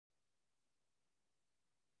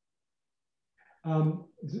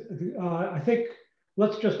I think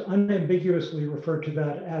let's just unambiguously refer to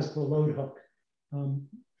that as the load hook.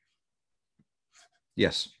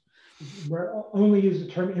 Yes. Where only use the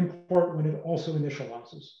term import when it also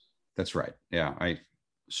initializes. That's right. Yeah,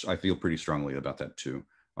 I feel pretty strongly about that too.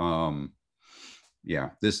 Yeah,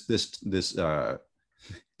 this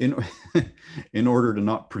in in order to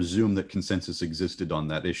not presume that consensus existed on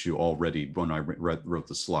that issue already when I wrote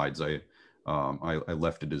the slides, I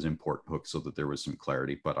left it as import hook so that there was some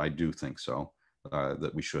clarity. But I do think so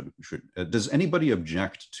that we should. Does anybody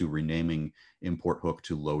object to renaming import hook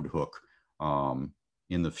to load hook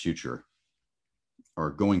in the future, or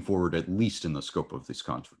going forward, at least in the scope of this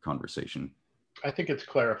conversation? I think it's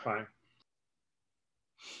clarifying.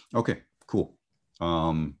 Okay, cool.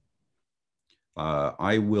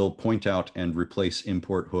 I will point out and replace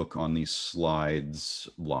import hook on these slides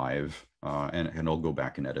live, and I'll go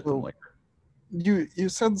back and edit them later. You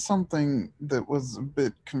said something that was a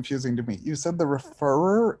bit confusing to me. You said the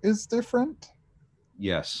referrer is different?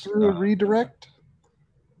 Yes. Through a redirect?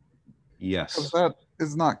 Yes. Because that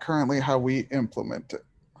is not currently how we implement it.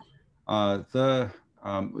 The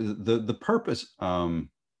purpose,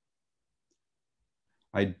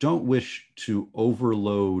 I don't wish to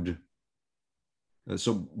overload.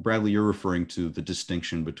 So Bradley, you're referring to the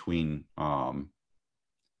distinction between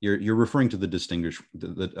you're referring to the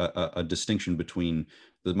a distinction between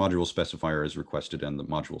the module specifier as requested and the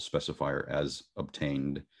module specifier as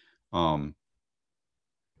obtained.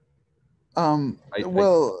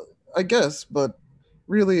 I guess, but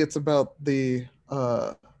really it's about the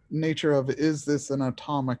nature of, is this an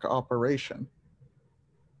atomic operation?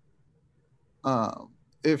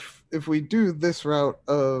 If we do this route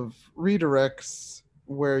of redirects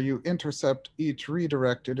where you intercept each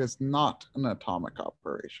redirect, it is not an atomic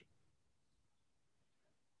operation.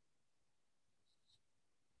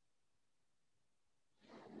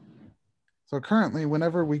 So currently,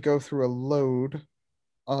 whenever we go through a load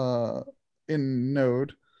in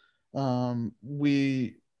node,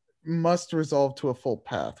 we must resolve to a full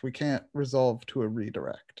path. We can't resolve to a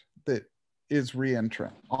redirect that is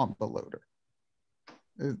reentrant on the loader.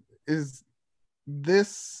 Is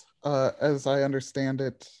this, as I understand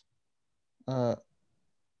it,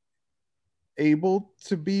 able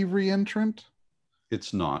to be reentrant?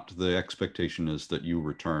 It's not. The expectation is that you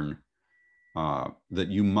return, that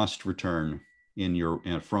you must return in your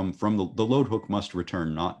from the load hook must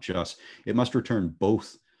return not just, it must return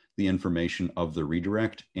both the information of the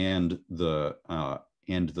redirect and the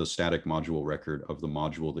static module record of the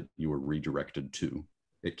module that you were redirected to.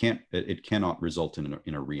 It cannot result in a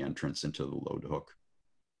reentrance into the load hook.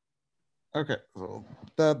 Okay, so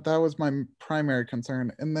that was my primary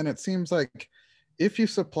concern. And then it seems like if you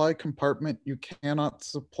supply compartment, you cannot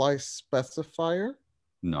supply specifier.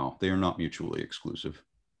 No, they are not mutually exclusive.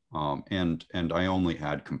 And I only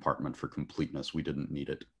had compartment for completeness. We didn't need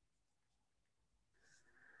it.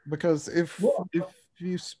 Because if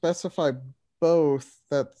you specify both,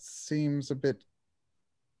 that seems a bit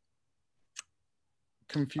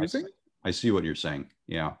confusing. I see what you're saying.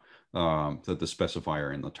 Yeah, that the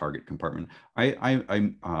specifier in the target compartment.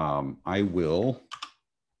 I will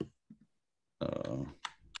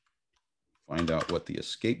find out what the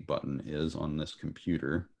escape button is on this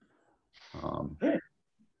computer.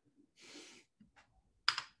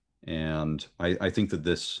 And I think that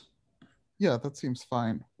this. Yeah, that seems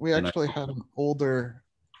fine. We actually had an older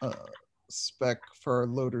spec for our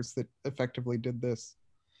loaders that effectively did this.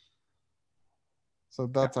 So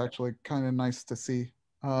that's actually kind of nice to see.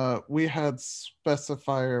 We had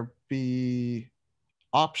specifier be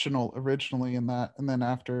optional originally in that, and then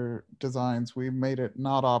after designs, we made it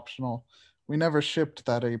not optional. We never shipped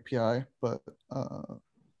that API, but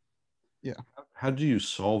yeah. How do you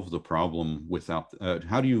solve the problem without?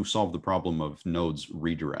 How do you solve the problem of nodes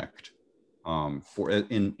redirect? I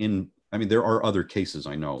mean, there are other cases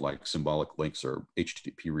I know, like symbolic links or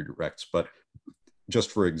HTTP redirects, but just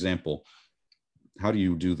for example, how do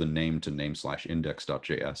you do the name to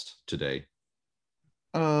name/index.js today?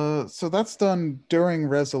 So that's done during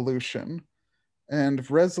resolution, and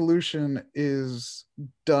resolution is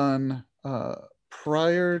done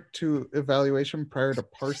prior to evaluation, prior to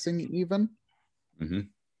parsing even.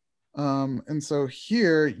 Mm-hmm. And so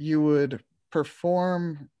here you would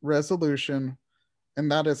perform resolution,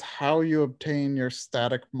 and that is how you obtain your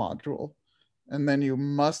static module. And then you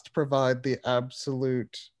must provide the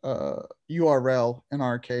absolute URL in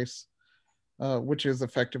our case, which is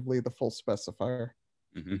effectively the full specifier.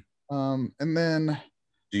 Mm-hmm. And then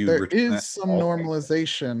there is some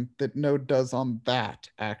normalization that Node does on that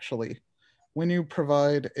actually. When you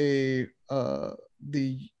provide the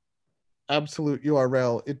absolute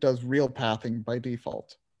URL, it does real pathing by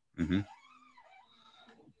default. Mm-hmm.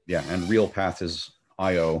 Yeah, and real path is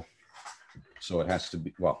IO, so it has to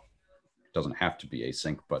be, well, it doesn't have to be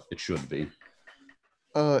async, but it should be.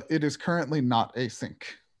 It is currently not async.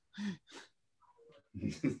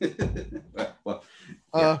 Well,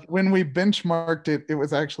 yeah. When we benchmarked it, it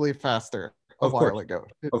was actually faster a while ago.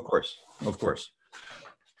 Of course.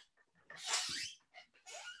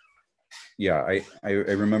 Yeah, I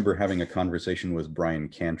remember having a conversation with Brian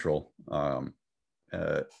Cantrell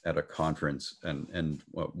at a conference, and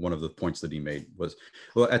one of the points that he made was,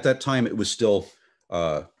 well, at that time it was still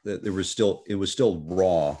it was still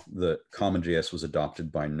raw that CommonJS was adopted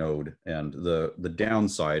by Node, and the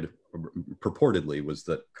downside purportedly was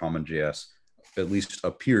that CommonJS at least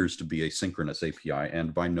appears to be a synchronous API,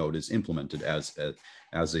 and by Node is implemented as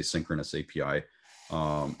a synchronous API.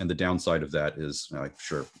 And the downside of that is,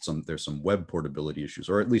 sure, there's some web portability issues,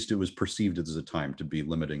 or at least it was perceived at the time to be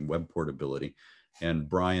limiting web portability. And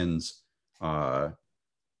Brian's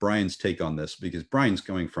take on this, because Brian's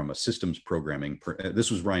going from a systems programming, this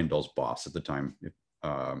was Ryan Dahl's boss at the time,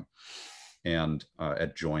 and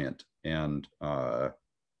at Joyent, and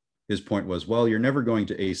his point was, well, you're never going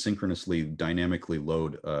to asynchronously dynamically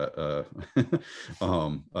load a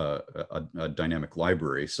dynamic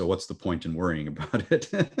library. So what's the point in worrying about it?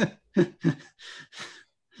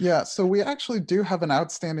 Yeah, so we actually do have an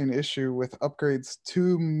outstanding issue with upgrades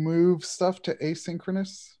to move stuff to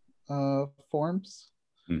asynchronous forms.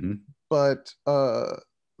 Mm-hmm. But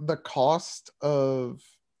the cost of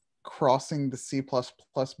crossing the C++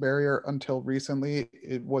 barrier until recently,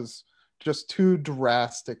 it was just too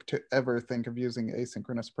drastic to ever think of using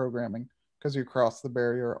asynchronous programming because you cross the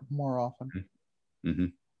barrier more often. Mm-hmm.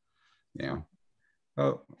 Yeah.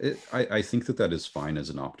 I think that is fine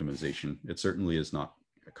as an optimization. It certainly is not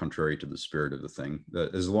contrary to the spirit of the thing.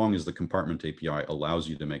 That as long as the compartment API allows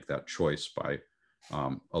you to make that choice by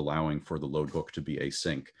allowing for the load hook to be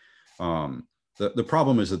async. The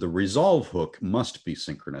problem is that the resolve hook must be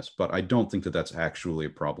synchronous, but I don't think that that's actually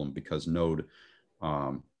a problem, because Node,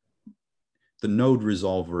 the Node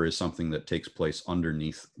resolver is something that takes place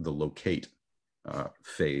underneath the locate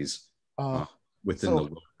phase within the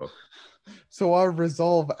load hook. So our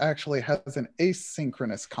resolve actually has an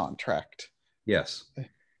asynchronous contract. Yes.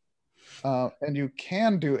 And you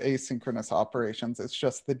can do asynchronous operations. It's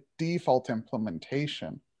just the default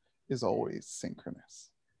implementation is always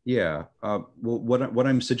synchronous. Yeah. Well, what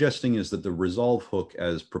I'm suggesting is that the resolve hook,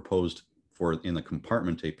 as proposed in the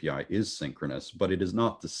compartment API, is synchronous, but it is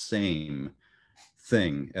not the same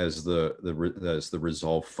thing as the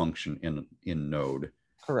resolve function in Node.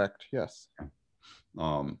 Correct. Yes.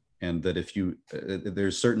 And that if you,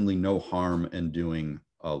 there's certainly no harm in doing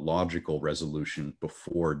a logical resolution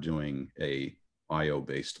before doing a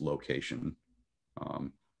IO-based location.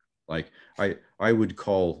 Like I would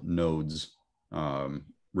call Node's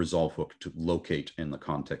resolve hook to locate in the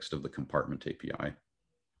context of the compartment API.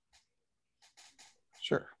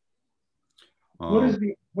 Sure.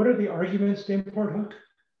 What are the arguments to import hook?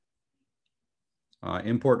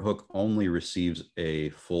 Import hook only receives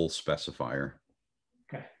a full specifier.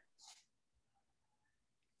 Okay.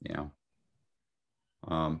 Yeah.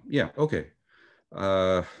 Yeah. Okay.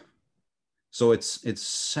 So it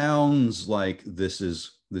sounds like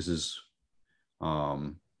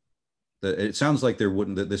it sounds like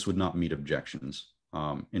this would not meet objections,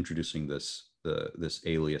 introducing this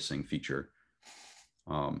aliasing feature.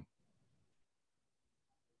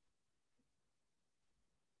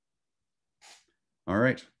 All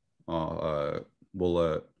right. I'll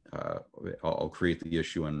create the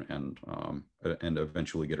issue and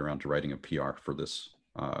eventually get around to writing a PR for this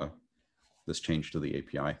this change to the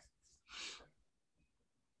API.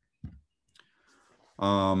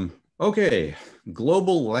 Okay,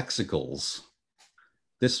 global lexicals.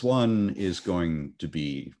 This one is going to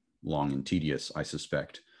be long and tedious, I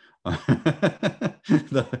suspect. So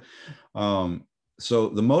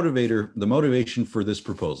the motivation for this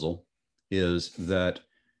proposal is that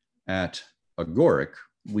at Agoric,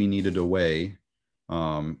 we needed a way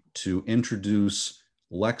to introduce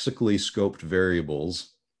lexically scoped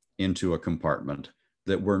variables into a compartment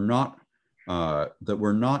that were not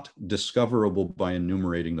discoverable by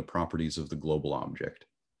enumerating the properties of the global object.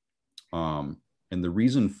 And the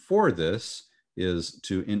reason for this is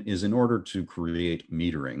in order to create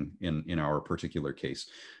metering in our particular case.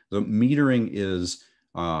 The metering is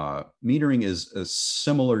a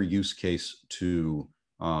similar use case to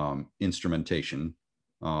instrumentation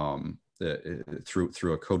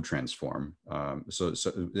through a code transform.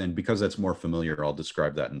 And because that's more familiar, I'll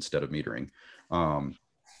describe that instead of metering.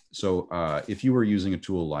 if you were using a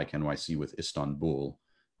tool like NYC with Istanbul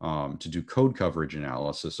to do code coverage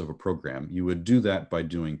analysis of a program, you would do that by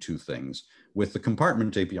doing two things. With the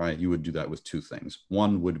compartment API, you would do that with two things.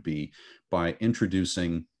 One would be by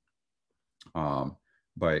introducing,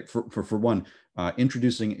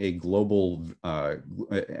 introducing a global,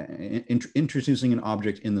 introducing an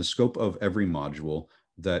object in the scope of every module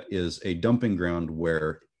that is a dumping ground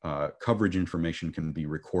where coverage information can be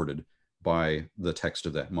recorded by the text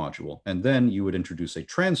of that module. And then you would introduce a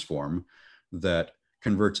transform that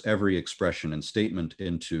converts every expression and statement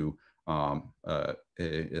into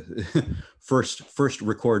first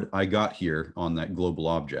record I got here on that global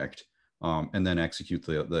object, and then execute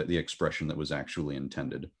the expression that was actually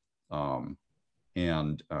intended.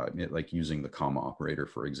 Like using the comma operator,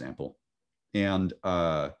 for example. And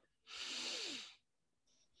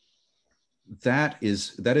that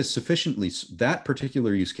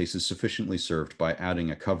particular use case is sufficiently served by adding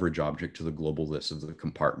a coverage object to the global list of the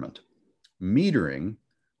compartment. Metering,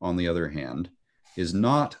 on the other hand, is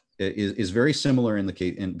very similar in the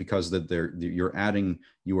case, because that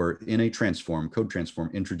you are in a transform, code transform,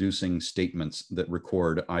 introducing statements that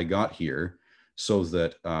record I got here, so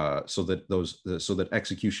that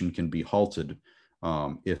execution can be halted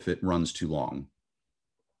if it runs too long.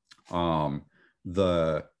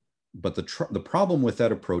 But the problem with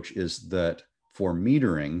that approach is that for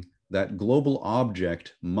metering, that global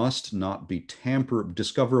object must not be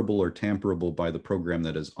discoverable or tamperable by the program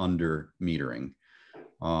that is under metering.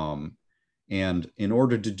 And in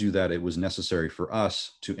order to do that, it was necessary for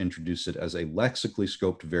us to introduce it as a lexically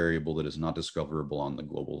scoped variable that is not discoverable on the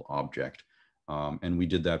global object. And we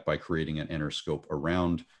did that by creating an inner scope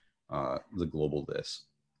around the global this.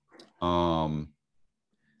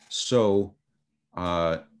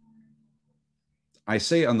 I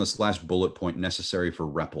say on this last bullet point, necessary for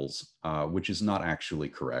REPLs, which is not actually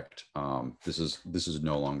correct. This is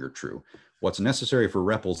no longer true. What's necessary for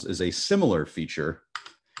REPLs is a similar feature,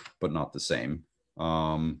 but not the same.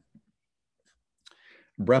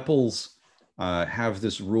 REPLs have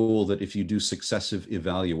this rule that if you do successive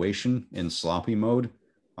evaluation in sloppy mode,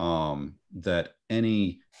 that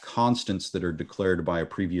any constants that are declared by a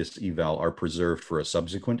previous eval are preserved for a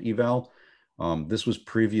subsequent eval. This was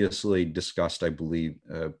previously discussed, I believe,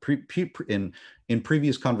 in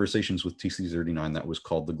previous conversations with TC39. That was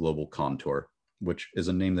called the global contour, which is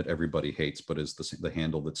a name that everybody hates, but is the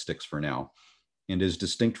handle that sticks for now, and is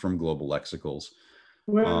distinct from global lexicals.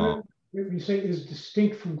 Well, you say is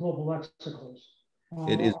distinct from global lexicals.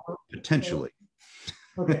 It is potentially.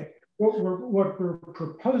 Okay, what we're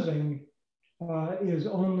proposing is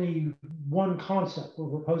only one concept.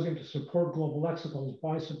 We're proposing to support global lexicals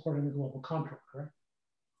by supporting the global contour, correct?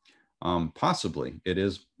 Possibly. It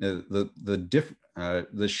is the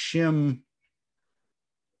shim.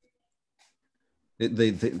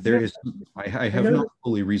 I have not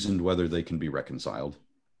fully reasoned whether they can be reconciled.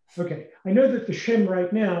 Okay, I know that the shim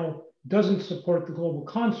right now doesn't support the global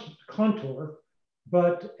contour,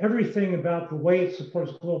 but everything about the way it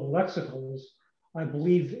supports global lexicals, I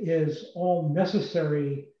believe, is all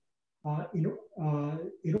necessary in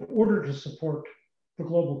order to support the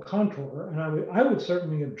global contour. And I would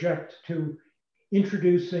certainly object to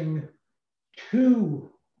introducing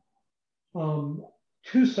two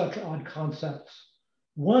such odd concepts.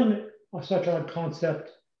 One such odd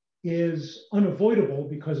concept is unavoidable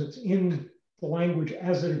because it's in the language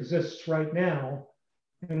as it exists right now.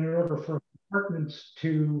 And in order for compartments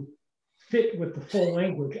to fit with the full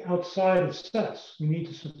language outside of SES, we need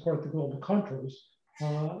to support the global contours.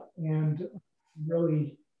 And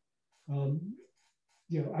really,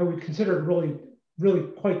 I would consider it really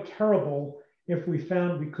quite terrible if we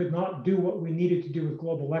found we could not do what we needed to do with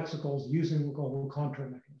global lexicals using the global contour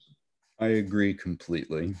mechanism. I agree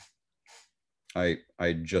completely. I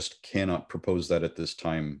just cannot propose that at this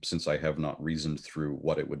time, since I have not reasoned through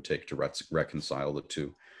what it would take to reconcile the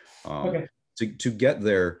two. Okay. To get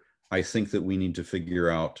there, I think that we need to figure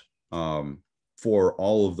out for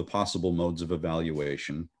all of the possible modes of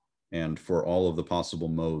evaluation and for all of the possible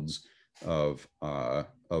modes of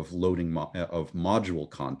loading of module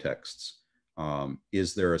contexts,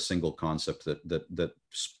 is there a single concept that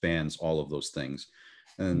spans all of those things?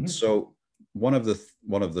 And so one of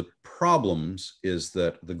the problems is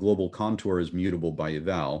that the global contour is mutable by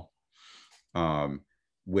eval,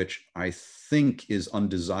 which I think is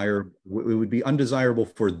undesirable. It would be undesirable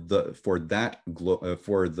for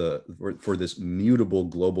this mutable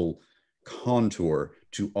global contour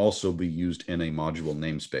to also be used in a module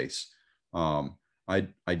namespace. I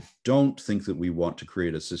don't think that we want to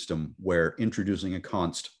create a system where introducing a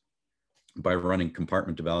const by running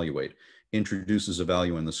compartment evaluate introduces a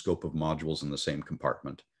value in the scope of modules in the same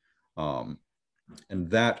compartment. And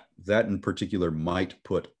that in particular might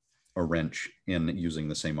put a wrench in using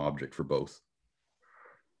the same object for both.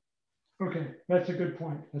 Okay, that's a good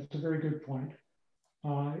point. That's a very good point.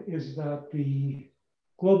 Is that the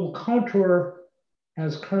global contour,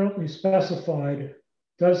 as currently specified,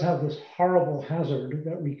 does have this horrible hazard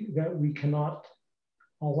that we cannot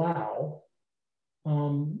allow.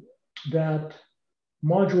 That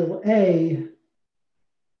module A,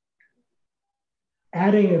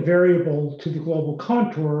 adding a variable to the global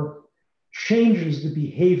contour changes the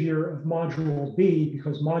behavior of module B,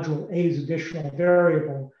 because module A's additional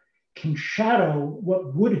variable can shadow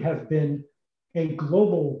what would have been a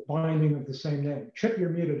global binding of the same name. Chip, you're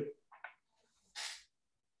muted.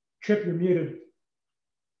 Chip, you're muted.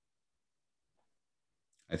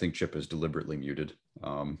 I think Chip is deliberately muted.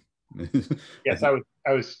 Yes, I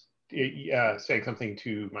was saying something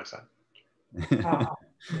to my son about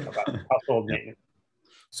household maintenance.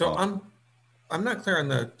 So I'm not clear on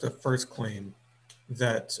the first claim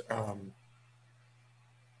that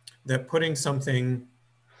that putting something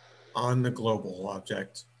on the global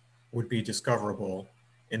object would be discoverable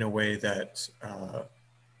in a way that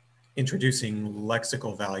introducing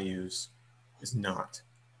lexical values is not.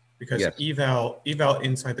 Because yes. eval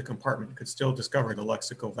inside the compartment could still discover the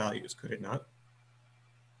lexical values, could it not?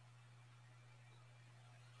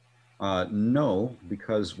 No,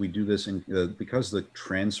 because we do this in because the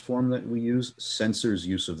transform that we use censors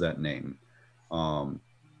use of that name.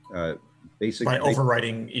 Basically, by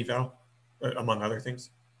overriding eval, among other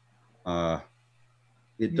things.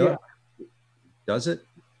 It does. Yeah. Does it?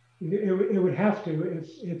 It would have to.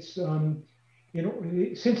 It's you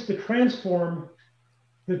know, since the transform,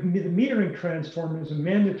 the metering transform is a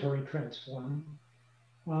mandatory transform.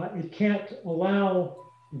 It can't allow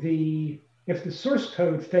if the source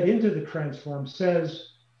code fed into the transform says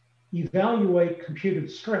evaluate computed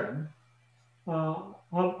string,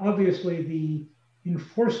 obviously the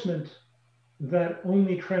enforcement that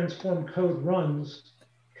only transform code runs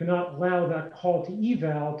cannot allow that call to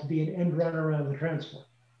eval to be an end run around the transform.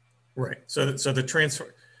 Right. So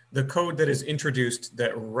the code that is introduced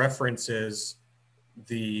that references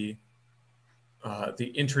the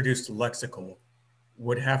introduced lexical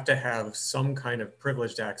would have to have some kind of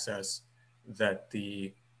privileged access that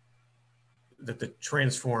the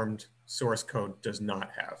transformed source code does not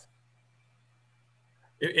have.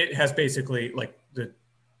 It has basically, like, the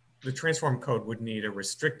transform code would need a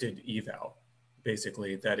restricted eval,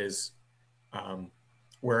 basically, that is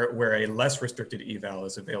where a less restricted eval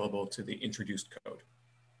is available to the introduced code.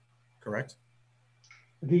 Correct?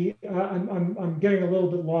 I'm getting a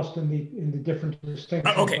little bit lost in the different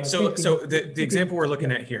distinctions. Okay, so the example we're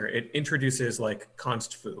looking at here, it introduces like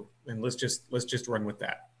const foo, and let's just run with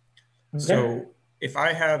that. Okay. So if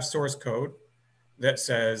I have source code that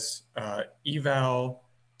says eval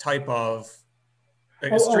type of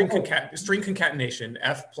string concatenation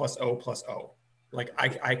f plus o plus o, like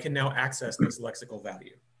I can now access this lexical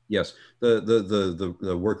value. Yes, the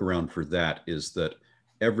workaround for that is that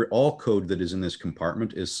all code that is in this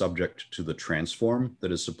compartment is subject to the transform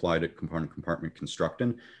that is supplied at compartment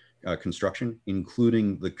construction,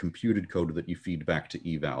 including the computed code that you feed back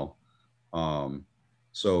to eval.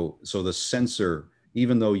 So the sensor,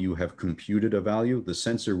 even though you have computed a value, the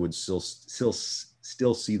sensor would still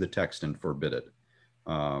see the text and forbid it.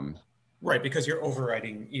 Right, because you're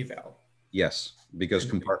overriding eval. Yes, because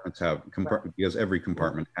because every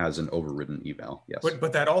compartment has an overridden eval. Yes.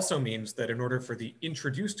 But that also means that in order for the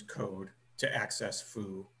introduced code to access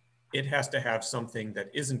foo, it has to have something that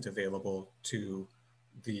isn't available to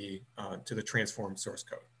the transformed source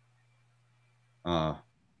code.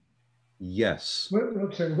 Yes.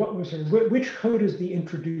 Which code is the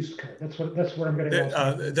introduced code? That's what I'm getting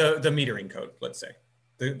lost. The metering code, let's say.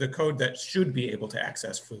 The code that should be able to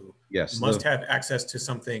access foo must have access to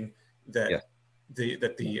something that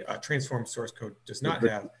the transformed source code does not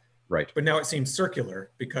have. Right. But now it seems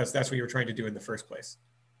circular because that's what you were trying to do in the first place.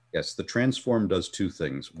 Yes, the transform does two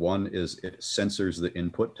things. One is it censors the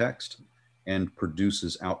input text and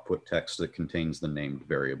produces output text that contains the named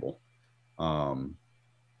variable. But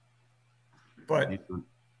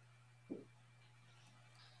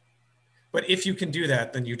if you can do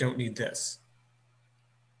that, then you don't need this.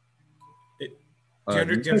 Do you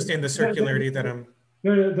understand the circularity that I'm...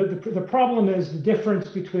 The problem is the difference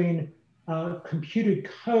between computed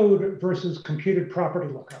code versus computed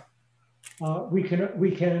property lookup. We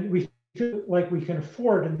feel like we can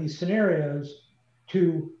afford in these scenarios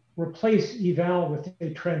to replace eval with a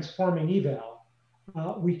transforming eval.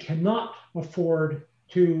 We cannot afford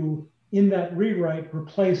to, in that rewrite,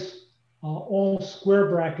 replace all square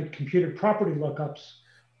bracket computed property lookups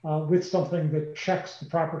with something that checks the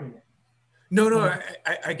property name. No, no,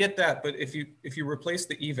 I get that, but if you replace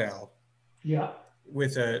the eval, yeah,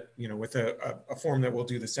 with a form that will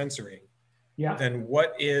do the censoring, yeah, then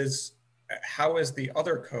how is the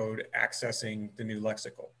other code accessing the new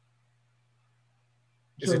lexical?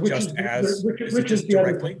 Is so it which just is the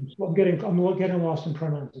directly? other? So I'm getting lost in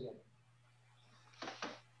pronouns again.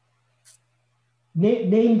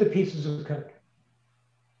 Name the pieces of code.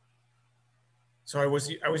 So I was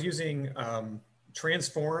using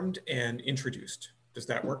transformed and introduced. Does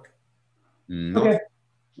that work? Not Okay.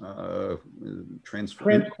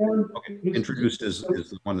 Transformed. Okay. Introduced is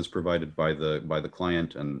the one that's provided by the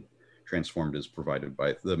client, and transformed is provided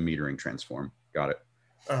by the metering transform. Got it.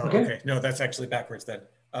 Oh, okay. No, that's actually backwards then.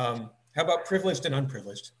 How about privileged and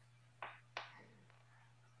unprivileged?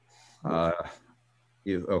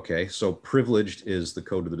 Okay, so privileged is the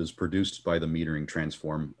code that is produced by the metering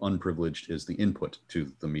transform. Unprivileged is the input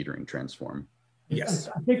to the metering transform. Yes.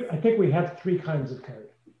 I think we have three kinds of code.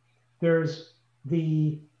 There's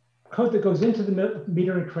the code that goes into the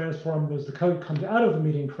metering transform. There's the code that comes out of the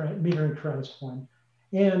metering transform.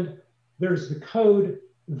 And there's the code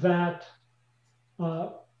that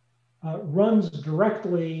runs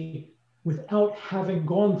directly without having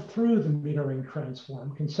gone through the metering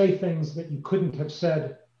transform, can say things that you couldn't have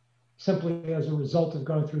said simply as a result of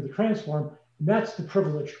going through the transform. And that's the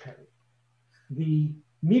privileged code. The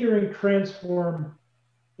metering transform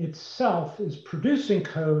itself is producing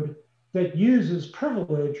code that uses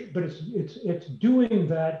privilege, but it's doing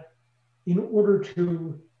that in order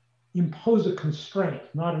to impose a constraint,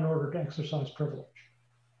 not in order to exercise privilege.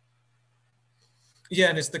 Yeah,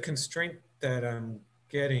 and it's the constraint that I'm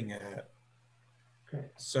getting at. Okay.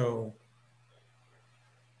 So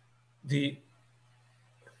we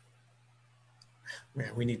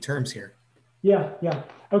need terms here. Yeah, yeah.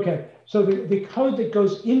 Okay. So the code that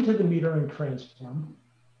goes into the metering transform,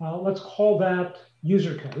 let's call that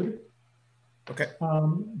user code. Okay.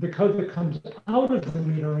 The code that comes out of the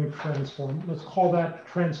metering transform, let's call that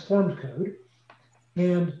transformed code.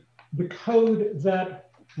 And the code that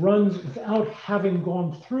runs without having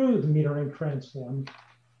gone through the metering transform,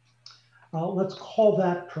 let's call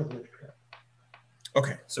that privileged code.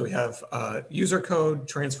 Okay, so we have user code,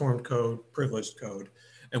 transformed code, privileged code.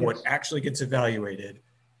 And what actually gets evaluated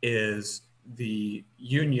is the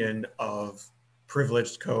union of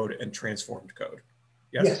privileged code and transformed code.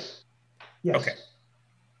 Yes? Yes. Okay.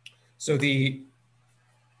 So the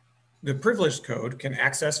privileged code can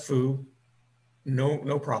access foo,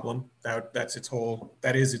 no problem. That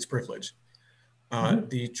is its privilege.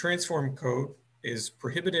 The transform code is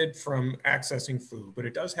prohibited from accessing foo, but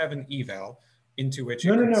it does have an eval into which it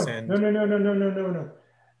can send. No.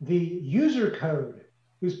 The user code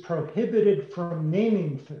is prohibited from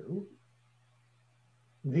naming foo.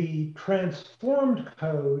 The transformed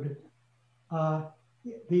code,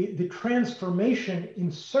 the transformation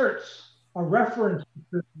inserts a reference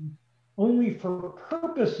to foo only for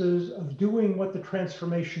purposes of doing what the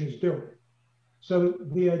transformation is doing. So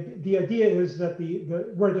the idea is that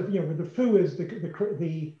where the foo is the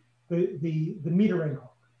metering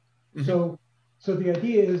hook. Mm-hmm. So the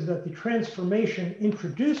idea is that the transformation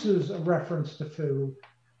introduces a reference to foo,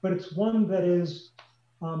 but it's one that is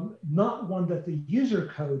not one that the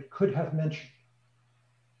user code could have mentioned.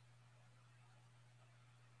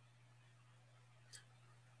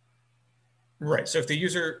 Right. So if the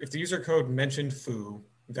user code mentioned foo,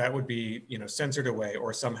 that would be censored away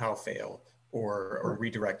or somehow fail or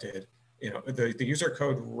redirected. The user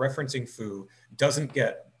code referencing foo doesn't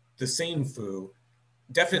get the same foo.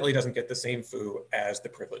 Definitely doesn't get the same foo as the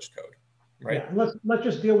privileged code, right? Yeah, let's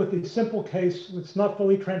just deal with the simple case. It's not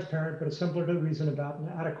fully transparent, but it's simpler to reason about and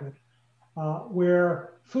adequate,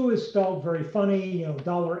 where foo is spelled very funny, $H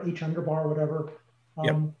underbar, whatever,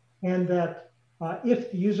 and that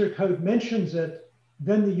if the user code mentions it,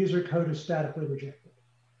 then the user code is statically rejected.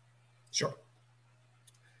 Sure.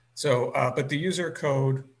 So, but the user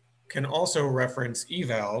code can also reference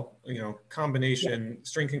eval, combination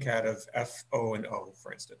string concat of F, O, and O,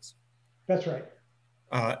 for instance. That's right.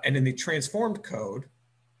 And in the transformed code,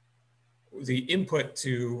 the input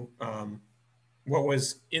to what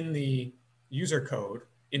was in the user code,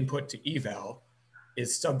 input to eval,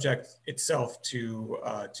 is subject itself to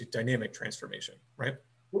dynamic transformation, right?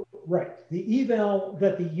 Right. The eval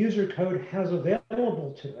that the user code has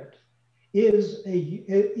available to it is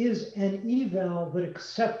an eval that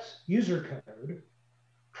accepts user code,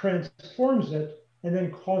 transforms it, and then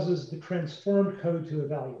causes the transformed code to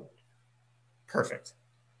evaluate. Perfect.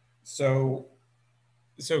 So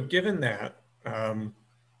given that,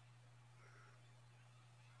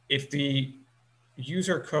 if the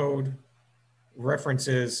user code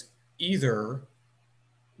references either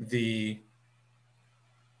the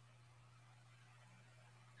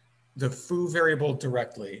foo variable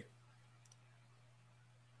directly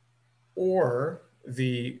or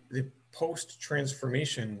the post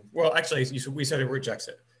transformation, well, actually, we said it rejects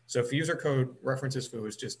it. So if user code references foo,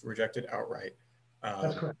 it's just rejected outright.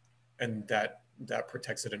 That's correct. And that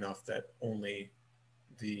protects it enough that only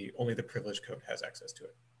the privileged code has access to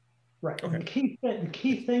it. Right. Okay. And the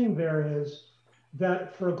key thing there is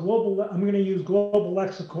that for a global, I'm going to use global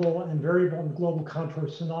lexical and variable and global contour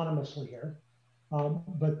synonymously here.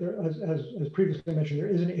 But there, as previously mentioned, there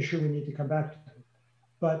is an issue we need to come back to.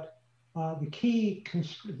 But the key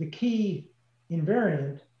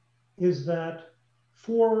invariant is that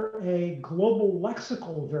for a global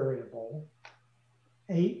lexical variable,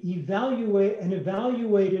 an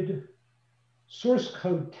evaluated source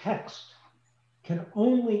code text can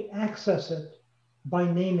only access it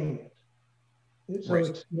by naming it. So,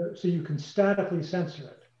 right. So you can statically censor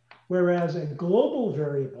it. Whereas a global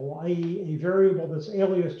variable, i.e. a variable that's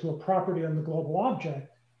alias to a property on the global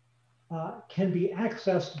object, can be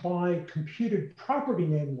accessed by computed property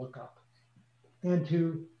name lookup. And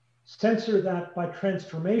to censor that by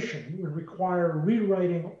transformation would require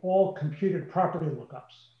rewriting all computed property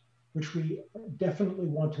lookups, which we definitely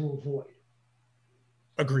want to avoid.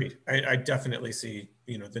 Agreed. I definitely see,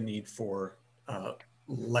 the need for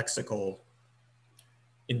lexical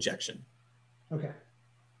injection. Okay.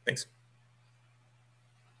 Thanks.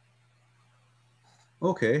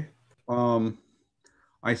 Okay.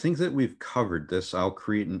 I think that we've covered this. I'll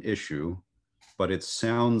create an issue, but it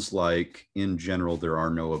sounds like in general there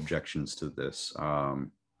are no objections to this.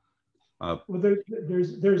 Well,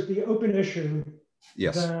 there's the open issue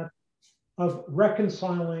Yes. of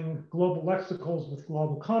reconciling global lexicals with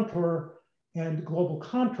global contour, and global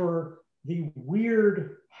contour, the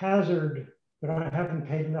weird hazard that I haven't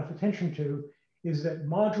paid enough attention to is that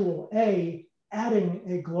module A adding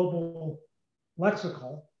a global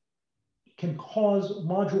lexical can cause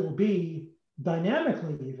module B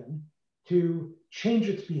dynamically even to change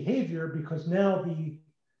its behavior, because now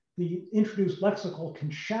the introduced lexical can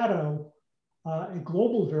shadow a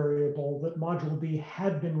global variable that module B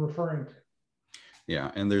had been referring to.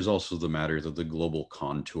 Yeah, and there's also the matter that the global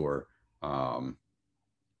contour in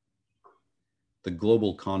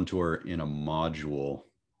a module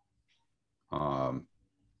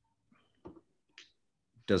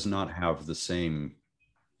does not have the same.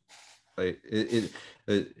 It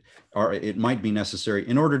might be necessary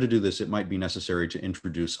in order to do this. It might be necessary to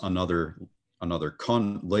introduce another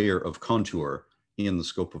layer of contour in the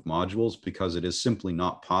scope of modules, because it is simply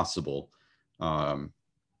not possible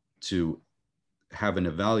to have an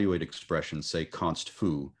evaluate expression, say const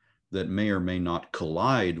foo, that may or may not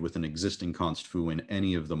collide with an existing const foo in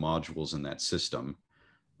any of the modules in that system.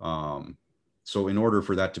 So in order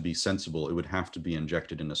for that to be sensible, it would have to be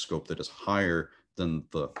injected in a scope that is higher than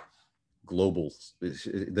the global,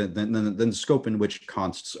 than the scope in which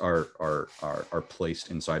consts are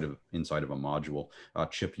placed inside of a module.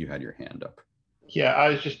 Chip, you had your hand up. Yeah, I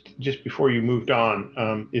was just before you moved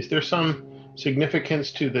on, is there some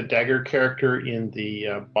significance to the dagger character in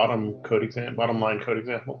the bottom line code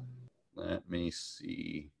example? Let me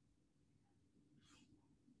see.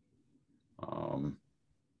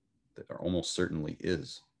 There almost certainly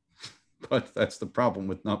is, but that's the problem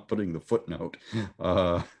with not putting the footnote.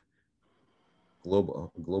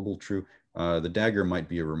 Global true. The dagger might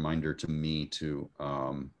be a reminder to me to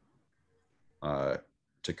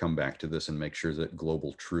come back to this and make sure that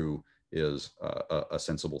global true is a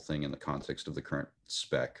sensible thing in the context of the current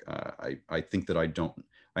spec. I think that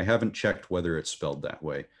I haven't checked whether it's spelled that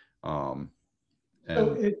way.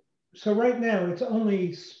 So right now it's only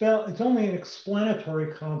an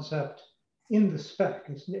explanatory concept in the spec.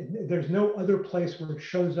 There's no other place where it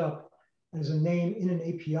shows up as a name in an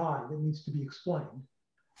API that needs to be explained.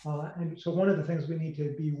 And so one of the things we need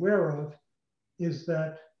to be aware of is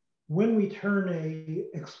that when we turn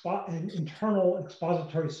an internal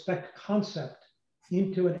expository spec concept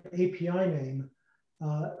into an API name,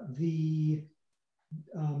 the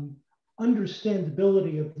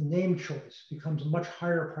understandability of the name choice becomes a much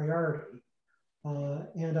higher priority.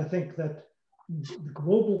 And I think that the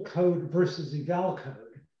global code versus eval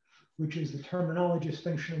code, which is the terminology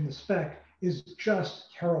distinction in the spec, is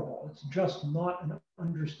just terrible. It's just not an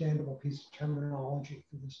understandable piece of terminology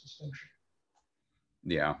for this distinction.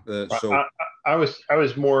 Yeah. So I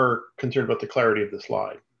was more concerned about the clarity of the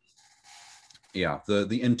slide. Yeah,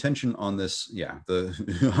 the intention on this, yeah,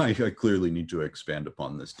 I clearly need to expand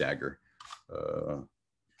upon this dagger.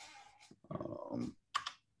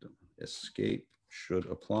 escape should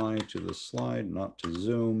apply to the slide, not to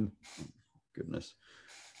Zoom. Oh, goodness.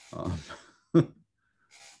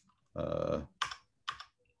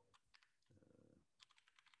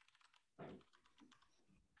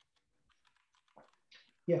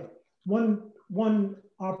 Yeah, one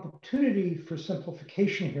opportunity for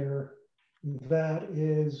simplification here that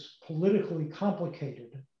is politically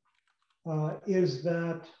complicated is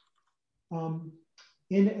that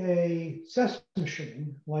in a SES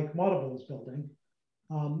machine, like Moddable is building,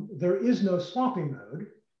 there is no swapping mode.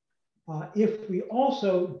 If we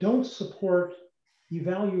also don't support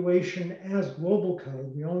evaluation as global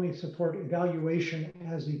code, we only support evaluation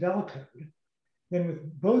as eval code,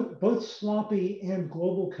 then with both sloppy and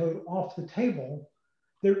global code off the table,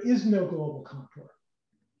 there is no global contour.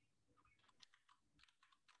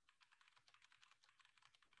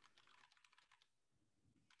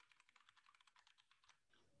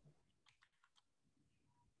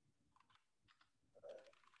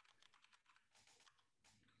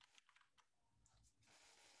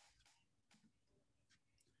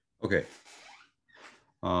 Okay.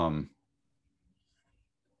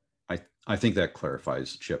 I think that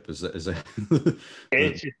clarifies, Chip. Is that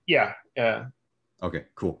It's yeah. Okay,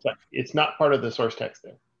 cool. It's not part of the source text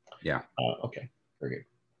there. Yeah. Okay, very good.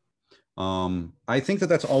 I think that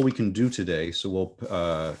that's all we can do today. So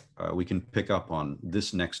we can pick up on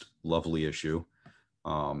this next lovely issue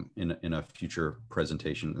in a future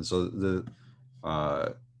presentation. And so the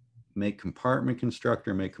make compartment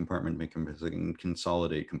constructor, make compartment,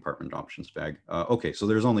 consolidate compartment options bag. Okay, so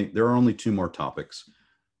there are only two more topics.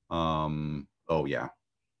 Oh yeah.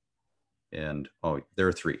 And there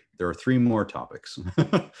are three. There are three more topics.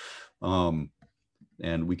 And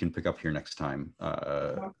we can pick up here next time.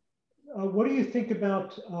 What do you think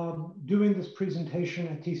about doing this presentation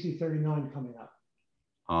at TC39 coming up?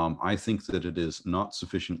 I think that it is not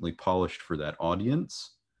sufficiently polished for that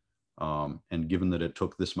audience. And given that it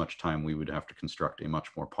took this much time, we would have to construct a much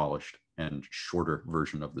more polished and shorter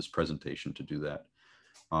version of this presentation to do that.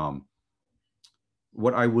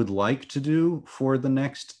 What I would like to do for the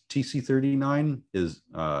next TC39 is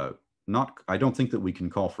I don't think that we can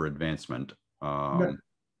call for advancement. No.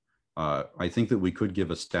 I think that we could give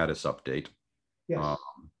a status update. Yes.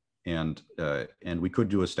 And we could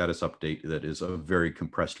do a status update that is a very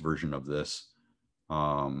compressed version of this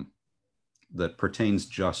that pertains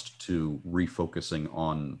just to refocusing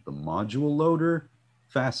on the module loader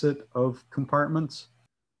facet of compartments.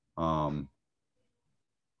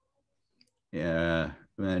 Yeah,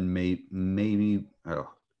 and maybe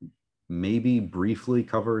briefly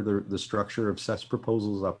cover the structure of SES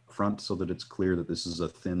proposals up front so that it's clear that this is a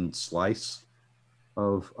thin slice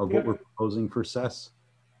of what we're proposing for SES.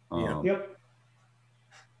 Yep.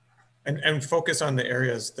 And focus on the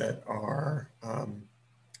areas that are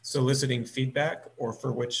soliciting feedback, or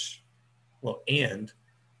for which, well, and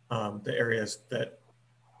the areas that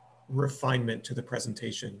refinement to the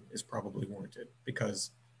presentation is probably warranted,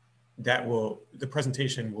 because the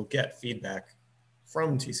presentation will get feedback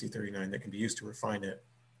from TC39 that can be used to refine it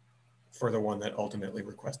for the one that ultimately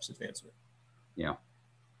requests advancement. Yeah.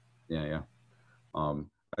 I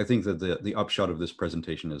think that the upshot of this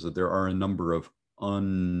presentation is that there are a number of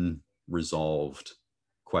unresolved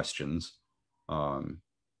questions.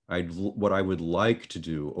 What I would like to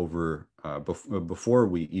do over before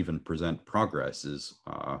we even present progress is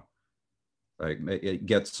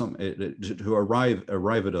to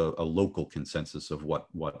arrive at a local consensus of what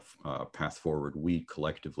path forward we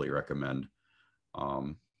collectively recommend,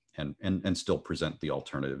 and still present the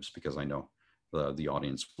alternatives, because I know the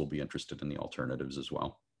audience will be interested in the alternatives as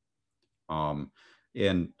well.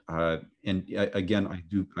 And again,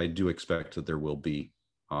 I do expect that there will be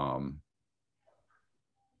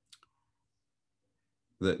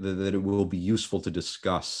that it will be useful to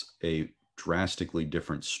discuss a drastically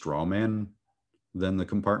different straw man than the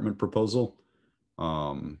compartment proposal,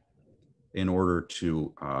 in order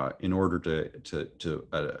to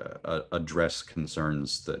address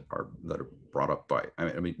concerns that are brought up by.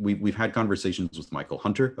 I mean, we've had conversations with Michael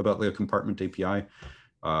Hunter about the compartment API,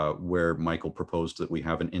 where Michael proposed that we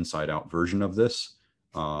have an inside-out version of this,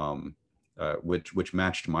 which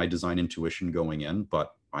matched my design intuition going in.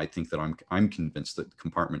 But I think that I'm convinced that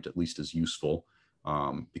compartment at least is useful,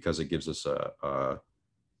 because it gives us a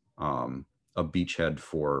beachhead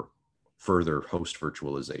for further host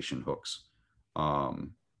virtualization hooks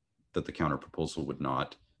that the counter proposal would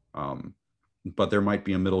not. But there might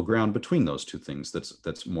be a middle ground between those two things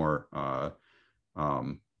that's more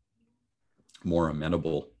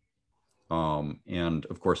amenable. And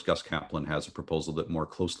of course, Gus Kaplan has a proposal that more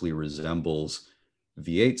closely resembles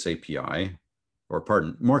V8's API, or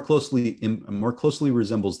pardon, more closely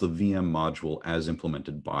resembles the VM module as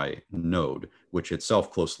implemented by Node, which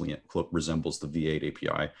itself closely resembles the V8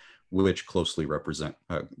 API, which closely resembles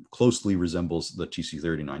the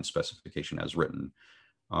TC39 specification as written.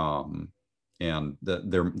 And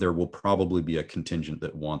there will probably be a contingent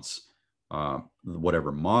that wants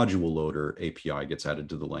whatever module loader API gets added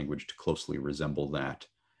to the language to closely resemble that.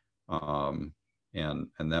 And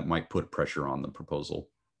that might put pressure on the proposal.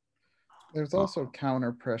 There's also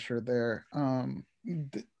counter pressure there.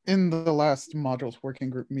 In the last modules working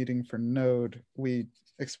group meeting for Node, we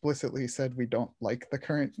explicitly said we don't like the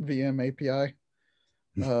current VM API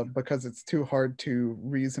because it's too hard to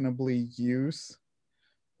reasonably use.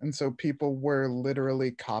 And so people were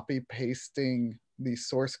literally copy pasting the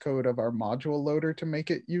source code of our module loader to make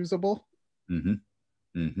it usable.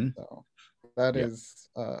 So that is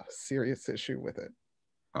a serious issue with it.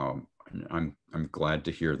 I'm glad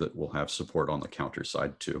to hear that we'll have support on the counter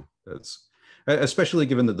side too. That's especially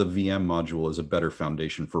given that the VM module is a better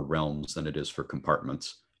foundation for realms than it is for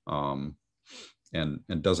compartments, and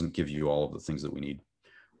doesn't give you all of the things that we need.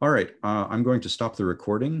 All right, I'm going to stop the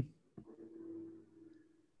recording.